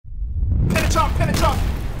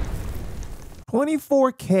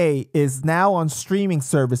24K is now on streaming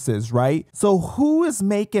services, right? So who is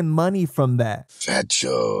making money from that? Fat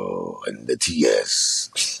Joe and the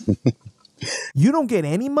TS. You don't get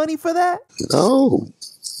any money for that? No.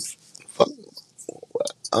 Fuck.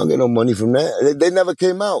 I don't get no money from that. They never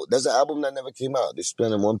came out. That's an album that never came out. They're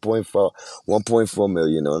spending 1.4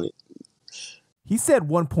 million on it. He said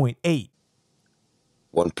 1.8.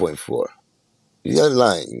 1.4. You gotta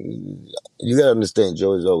lying. You gotta understand,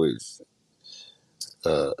 Joe is always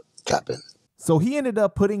capping. So he ended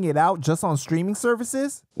up putting it out just on streaming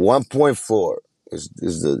services? 1.4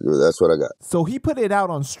 that's what I got. So he put it out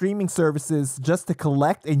on streaming services just to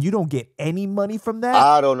collect, and you don't get any money from that?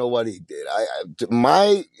 I don't know what he did. If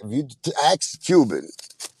you ask Cuban,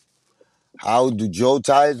 how do Joe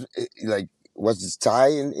ties, like, what's his tie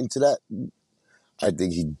into that? I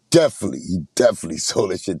think he definitely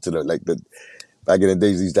sold that shit to back in the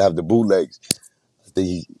days he used to have the bootlegs. I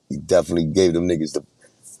think he definitely gave them niggas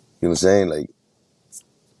you know what I'm saying? Like,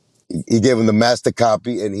 he gave them the master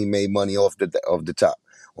copy and he made money off the top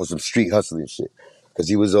on some street hustling shit. Cause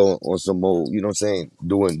he was on some old, you know what I'm saying,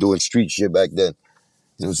 doing street shit back then.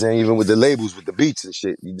 You know what I'm saying? Even with the labels, with the beats and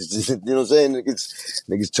shit. You know what I'm saying?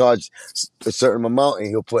 Niggas charge a certain amount and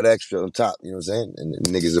he'll put extra on top, you know what I'm saying? And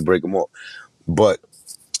niggas will break them off. But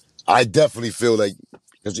I definitely feel like,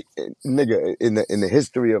 cause nigga, in the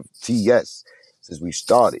history of TS, since we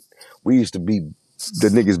started, we used to be the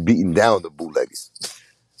niggas beating down the bootleggers.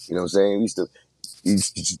 You know what I'm saying? We used to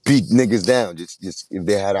just beat niggas down. Just if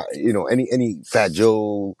they had, any Fat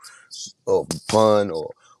Joe or Pun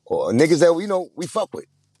or niggas that we fuck with.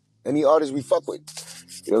 Any artists we fuck with.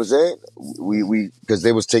 You know what I'm saying? We because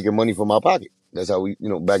they was taking money from our pocket. That's how we,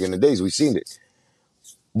 back in the days we seen it.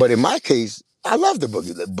 But in my case, I love the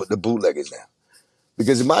bootleggers now.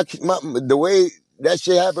 Because the way that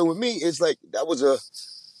shit happened with me, it's like that was a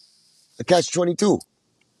catch-22. You know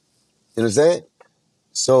what I'm saying?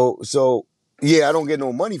 So yeah, I don't get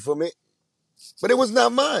no money from it, but it was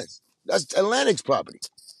not mine. That's Atlantic's property.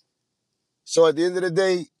 So at the end of the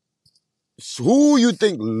day, who you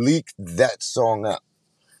think leaked that song out?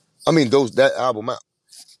 I mean, that album out.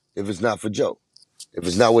 If it's not for Joe, if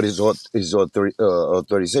it's not what his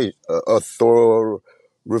authorization, what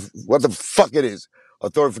the fuck it is,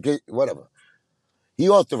 authorification, whatever. He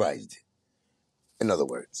authorized it. In other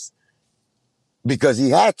words, because he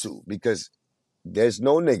had to, because there's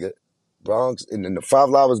no nigga Bronx in the 5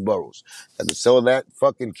 Lavas boroughs that could sell that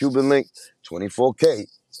fucking Cuban link 24K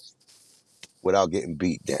without getting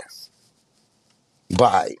beat down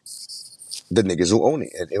by the niggas who own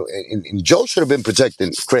it. And Joe should have been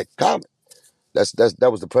protecting Craig Common. That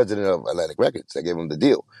was the president of Atlantic Records that gave him the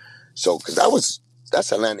deal. So, because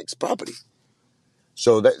that's Atlantic's property.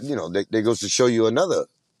 So that that goes to show you another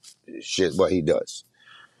shit what he does.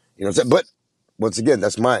 You know what I'm saying? But once again,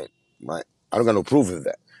 that's mine. I don't got no proof of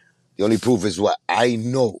that. The only proof is what I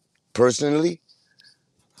know personally,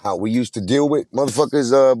 how we used to deal with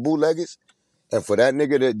motherfuckers, bootleggers, and for that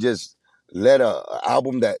nigga to just let a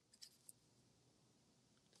album that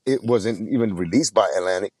it wasn't even released by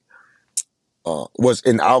Atlantic, was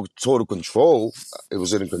in our total control. It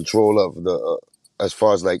was in control of the, as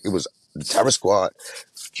far as like, it was the Terror Squad,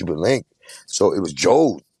 Cuban Link. So it was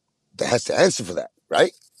Joe that has to answer for that,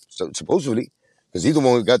 right? So supposedly, because he's the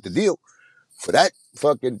one who got the deal for that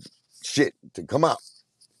fucking shit to come out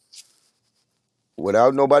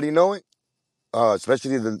without nobody knowing,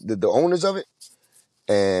 especially the owners of it.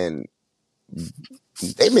 And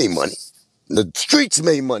they made money. The streets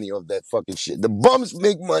made money off that fucking shit. The bums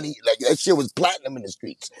make money. Like, that shit was platinum in the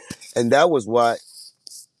streets. And that was why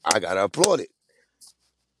I gotta applaud it.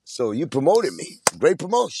 So you promoted me. Great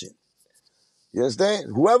promotion. You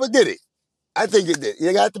understand? Whoever did it, I think it did.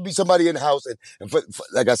 There got to be somebody in the house. And for,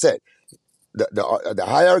 like I said, the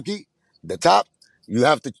hierarchy, the top, you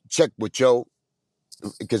have to check with Joe.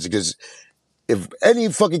 Because if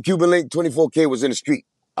any fucking Cuban Link 24K was in the street,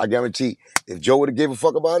 I guarantee if Joe would have gave a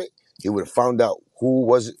fuck about it, he would have found out who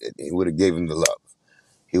was it, and he would have gave him the love.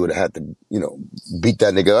 He would have had to, beat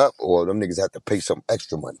that nigga up, or them niggas had to pay some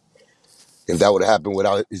extra money if that would have happened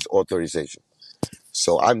without his authorization.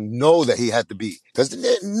 So I know that he had to be, because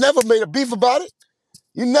they never made a beef about it.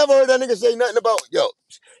 You never heard that nigga say nothing about, yo,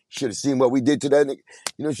 should have seen what we did to that nigga.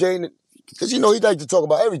 You know what I'm saying? Because he like to talk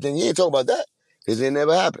about everything. He ain't talk about that, because it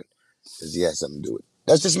never happened. Because he had something to do with it.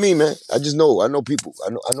 That's just me, man. I just know. I know people. I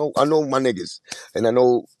know my niggas, and I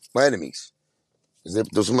know my enemies.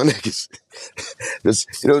 Those are my niggas.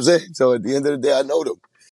 You know what I'm saying? So at the end of the day, I know them.